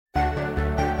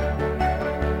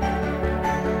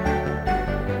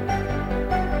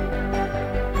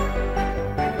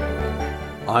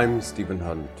I'm Stephen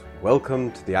Hunt. Welcome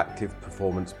to the Active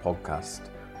Performance Podcast,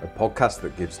 a podcast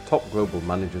that gives top global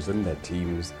managers and their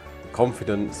teams the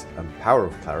confidence and power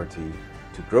of clarity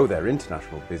to grow their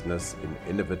international business in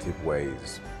innovative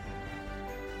ways.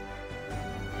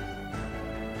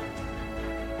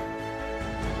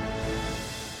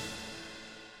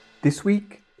 This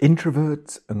week,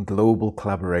 introverts and global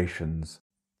collaborations.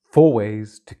 4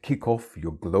 ways to kick off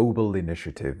your global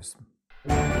initiatives.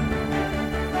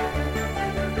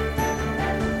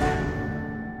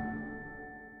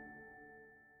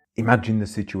 Imagine the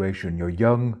situation. You're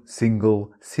young,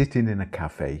 single, sitting in a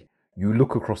cafe. You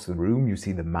look across the room, you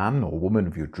see the man or woman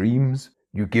of your dreams.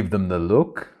 You give them the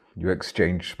look, you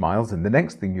exchange smiles, and the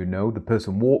next thing you know, the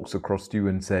person walks across to you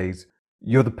and says,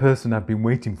 "You're the person I've been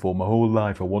waiting for my whole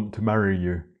life. I want to marry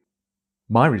you."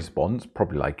 My response,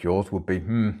 probably like yours, would be,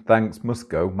 thanks, must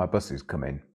go, my bus is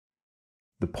coming.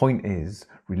 The point is,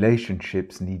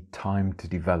 relationships need time to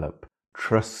develop.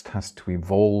 Trust has to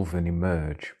evolve and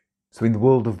emerge. So in the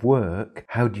world of work,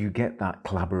 how do you get that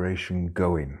collaboration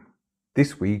going?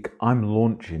 This week, I'm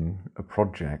launching a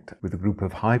project with a group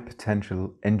of high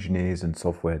potential engineers and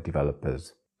software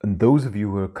developers. And those of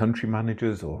you who are country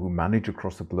managers or who manage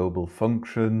across a global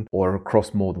function or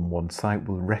across more than one site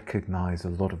will recognize a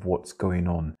lot of what's going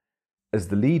on. As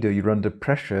the leader, you're under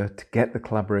pressure to get the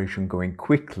collaboration going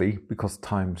quickly because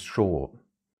time's short.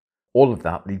 All of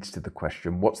that leads to the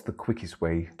question, what's the quickest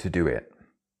way to do it?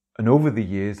 And over the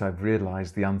years, I've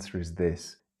realized the answer is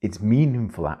this. It's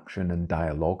meaningful action and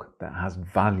dialogue that has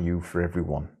value for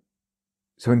everyone.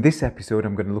 So in this episode,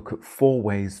 I'm going to look at 4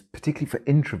 ways, particularly for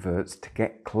introverts, to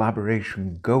get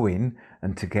collaboration going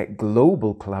and to get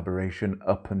global collaboration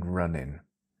up and running.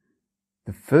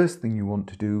 The first thing you want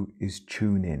to do is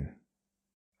tune in.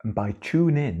 And by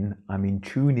tune in, I mean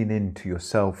tuning in to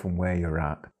yourself and where you're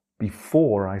at.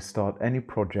 Before I start any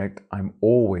project, I'm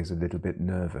always a little bit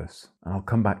nervous. And I'll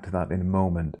come back to that in a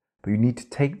moment. But you need to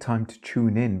take time to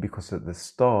tune in because at the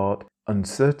start,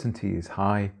 uncertainty is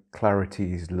high,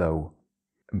 clarity is low.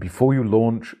 And before you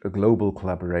launch a global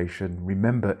collaboration,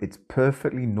 remember it's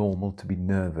perfectly normal to be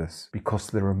nervous because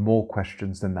there are more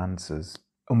questions than answers.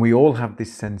 And we all have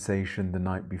this sensation the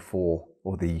night before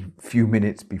or the few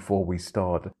minutes before we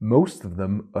start. Most of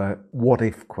them are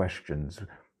what-if questions.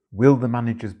 Will the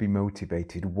managers be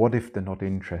motivated? What if they're not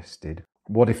interested?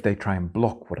 What if they try and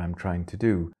block what I'm trying to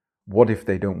do? What if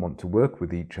they don't want to work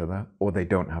with each other or they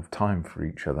don't have time for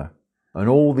each other? And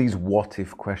all these what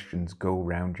if questions go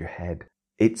round your head.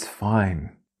 It's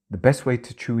fine. The best way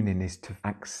to tune in is to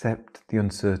accept the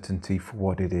uncertainty for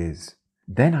what it is.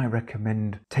 Then I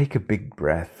recommend take a big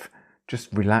breath.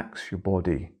 Just relax your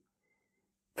body.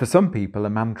 For some people, a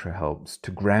mantra helps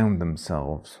to ground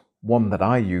themselves. One that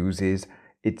I use is,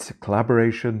 it's a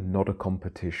collaboration, not a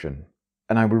competition.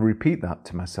 And I will repeat that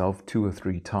to myself 2 or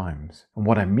 3 times. And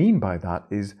what I mean by that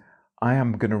is I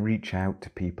am going to reach out to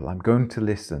people. I'm going to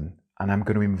listen and I'm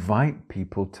going to invite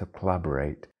people to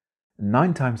collaborate.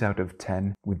 9 times out of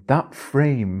 10, with that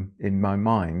frame in my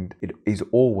mind, it is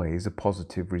always a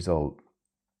positive result.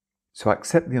 So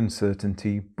accept the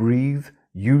uncertainty, breathe,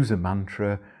 use a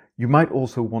mantra. You might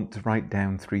also want to write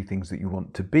down 3 things that you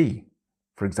want to be.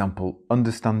 For example,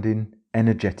 understanding,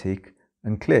 energetic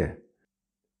and clear.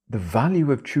 The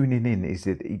value of tuning in is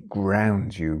that it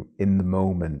grounds you in the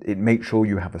moment. It makes sure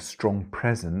you have a strong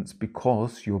presence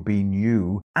because you're being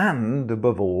you, and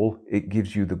above all, it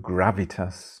gives you the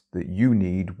gravitas that you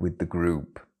need with the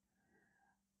group.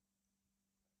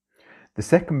 The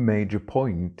second major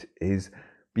point is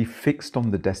be fixed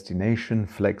on the destination,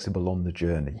 flexible on the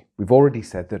journey. We've already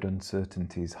said that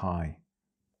uncertainty is high.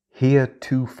 Here,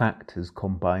 2 factors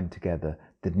combine together.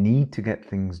 The need to get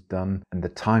things done and the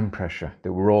time pressure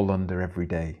that we're all under every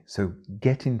day. So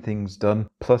getting things done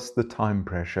plus the time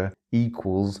pressure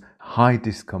equals high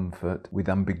discomfort with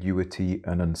ambiguity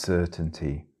and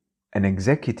uncertainty. And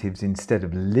executives, instead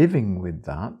of living with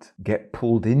that, get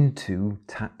pulled into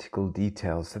tactical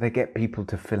details. So they get people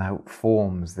to fill out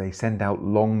forms. They send out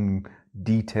long,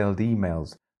 detailed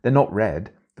emails. They're not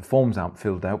read. The forms aren't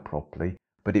filled out properly,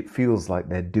 but it feels like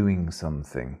they're doing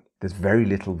something. There's very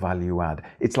little value add.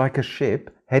 It's like a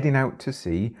ship heading out to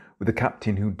sea with a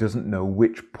captain who doesn't know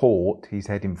which port he's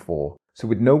heading for. So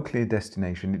with no clear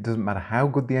destination, it doesn't matter how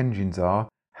good the engines are,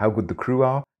 how good the crew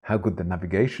are, how good the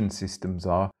navigation systems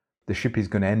are, the ship is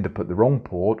going to end up at the wrong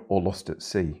port or lost at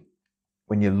sea.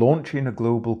 When you're launching a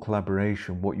global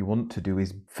collaboration, what you want to do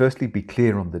is firstly be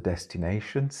clear on the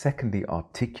destination, secondly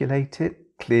articulate it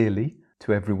clearly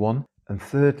to everyone, and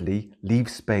thirdly, leave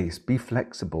space, be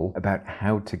flexible about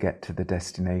how to get to the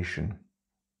destination.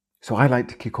 So I like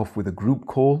to kick off with a group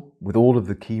call with all of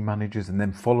the key managers and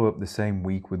then follow up the same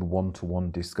week with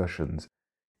one-to-one discussions.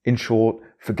 In short,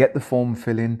 forget the form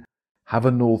filling, have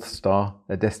a North Star,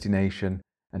 a destination,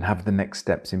 and have the next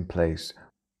steps in place.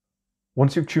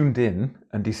 Once you've tuned in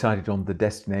and decided on the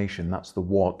destination, that's the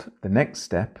what, the next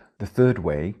step, the third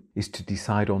way, is to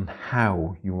decide on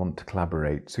how you want to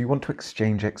collaborate. So you want to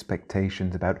exchange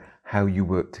expectations about how you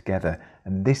work together.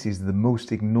 And this is the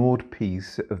most ignored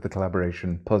piece of the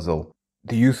collaboration puzzle.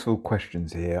 The useful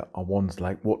questions here are ones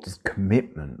like, what does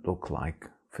commitment look like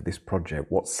for this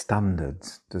project? What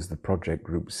standards does the project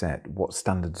group set? What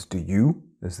standards do you,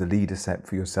 as the leader, set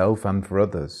for yourself and for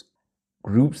others?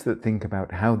 Groups that think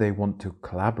about how they want to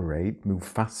collaborate move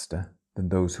faster than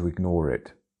those who ignore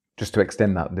it. Just to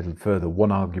extend that a little further,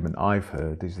 one argument I've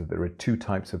heard is that there are two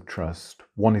types of trust.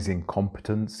 One is in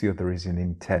competence, the other is in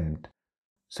intent.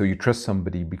 So you trust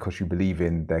somebody because you believe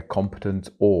in their competence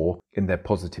or in their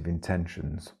positive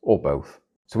intentions, or both.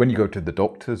 So when you go to the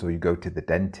doctors or you go to the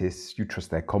dentists, you trust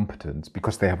their competence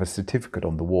because they have a certificate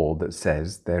on the wall that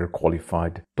says they're a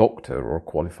qualified doctor or a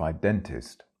qualified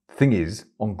dentist. The thing is,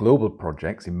 on global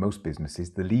projects in most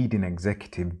businesses, the leading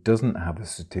executive doesn't have a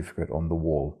certificate on the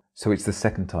wall. So it's the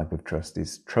second type of trust,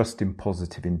 is trust in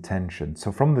positive intention.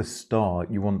 So from the start,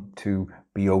 you want to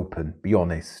be open, be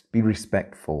honest, be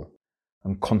respectful,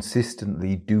 and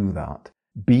consistently do that.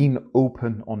 Being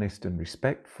open, honest, and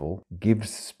respectful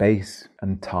gives space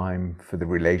and time for the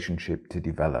relationship to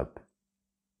develop.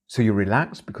 So you're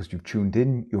relaxed because you've tuned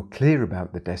in, you're clear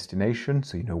about the destination,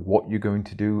 so you know what you're going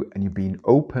to do, and you're being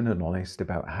open and honest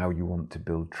about how you want to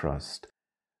build trust.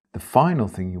 The final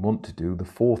thing you want to do, the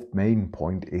fourth main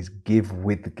point, is give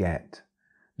with get.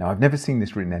 Now, I've never seen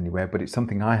this written anywhere, but it's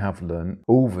something I have learned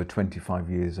over 25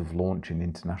 years of launching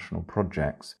international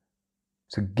projects.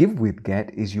 So give with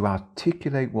get is you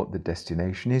articulate what the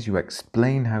destination is, you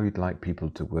explain how you'd like people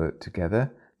to work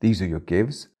together. These are your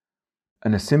gives.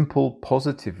 And a simple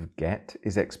positive get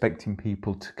is expecting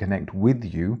people to connect with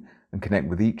you and connect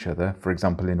with each other, for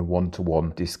example, in a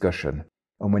one-to-one discussion.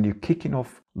 And when you're kicking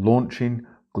off launching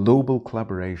global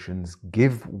collaborations,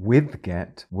 give with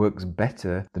get works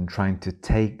better than trying to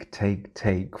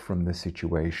take from the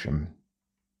situation.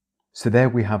 So there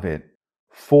we have it.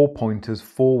 4 pointers,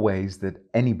 4 ways that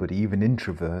anybody, even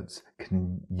introverts,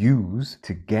 can use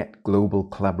to get global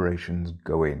collaborations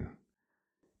going.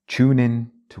 Tune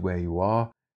in to where you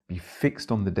are, be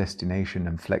fixed on the destination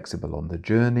and flexible on the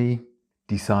journey,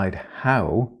 decide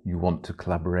how you want to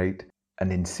collaborate,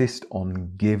 and insist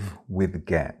on give with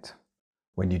get.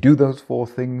 When you do those 4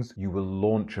 things, you will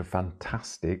launch a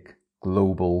fantastic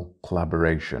global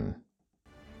collaboration.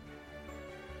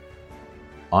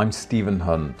 I'm Stephen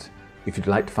Hunt. If you'd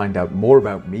like to find out more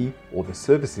about me or the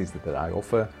services that I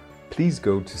offer, please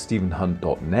go to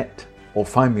stephenhunt.net or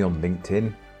find me on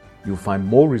LinkedIn. You'll find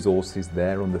more resources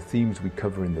there on the themes we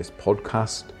cover in this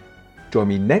podcast. Join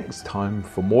me next time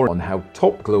for more on how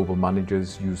top global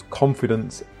managers use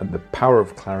confidence and the power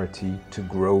of clarity to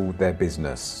grow their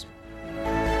business.